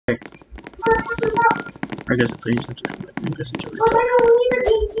I guess please. I guess it's Well, I don't need the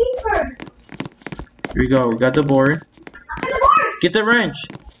gatekeeper. Here we go. We got the board. Get the wrench.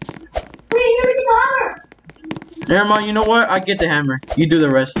 Wait, you never did the hammer. Never mind. You know what? I get the hammer. You do the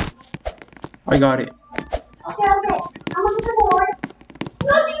rest. I got it. Okay. I'm gonna get the board.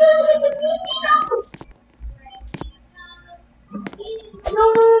 No, you don't get the PC,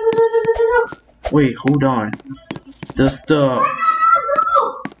 no. Wait, hold on. Does the... No.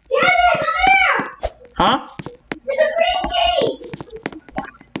 Get it, come here. Huh? It's a green key.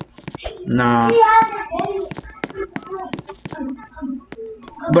 Nah.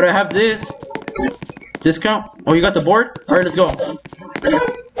 But I have this. Discount. Oh, you got the board? Alright, let's go.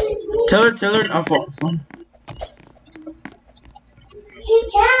 Tell her. I'm phone. She's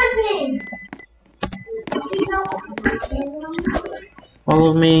camping.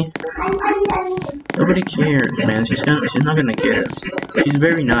 Follow me. Nobody cares, man. She's not gonna get us. She's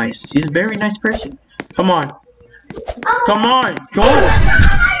very nice. She's a very nice person. Come on. Come on. Go.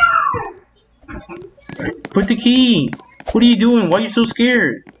 Put the key. What are you doing? Why are you so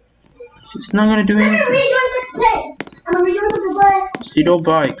scared? She's not gonna do anything. She don't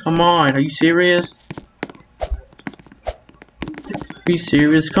bite. Come on. Are you serious? Be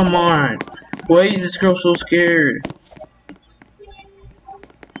serious. Come on. Why is this girl so scared?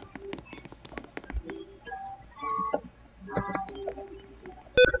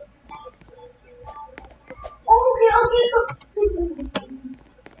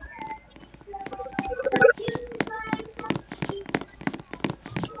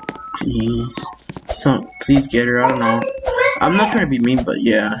 Please get her. I don't know. I'm not trying to be mean, but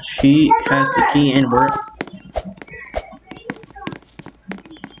yeah, she has the key and we're...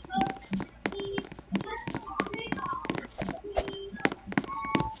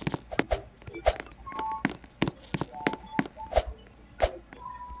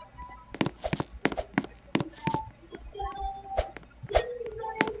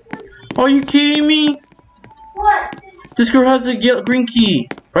 Are you kidding me? What? This girl has a green key,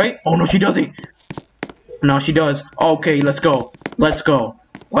 right? Oh no, she doesn't. No, she does. Okay, let's go. Let's go.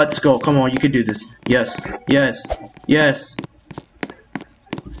 Let's go. Come on, you can do this. Yes. Yes. Yes.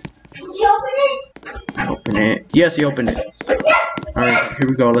 Did she open it? Open it. Yes, he opened it. Yes. Alright, here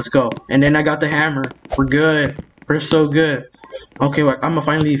we go. Let's go. And then I got the hammer. We're good. We're so good. Okay, well, I'm gonna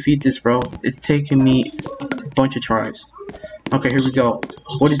finally defeat this, bro. It's taking me a bunch of tries. Okay, here we go.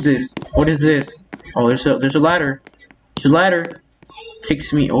 What is this? What is this? Oh, there's a ladder. There's a ladder.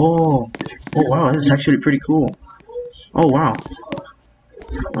 Takes me. Oh wow, this is actually pretty cool. Oh wow.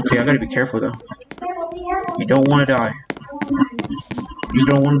 Okay, I gotta be careful though. You don't want to die. You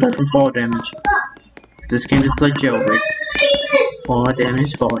don't want to die from fall damage. This game is like jailbreak. Fall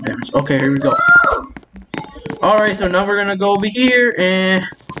damage, fall damage. Okay, here we go. Alright, so now we're gonna go over here and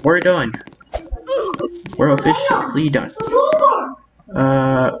we're done. We're officially done.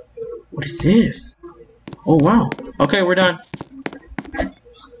 What is this? Oh wow. Okay, we're done.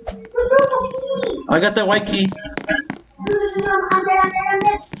 I got the white key. I'm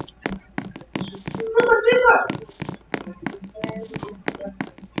dead. Super.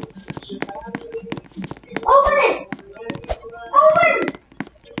 Open it! Open!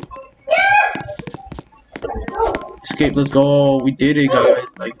 Yes! Escape, let's go. We did it, guys.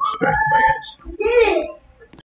 Like, subscribe, bye, guys. We did it!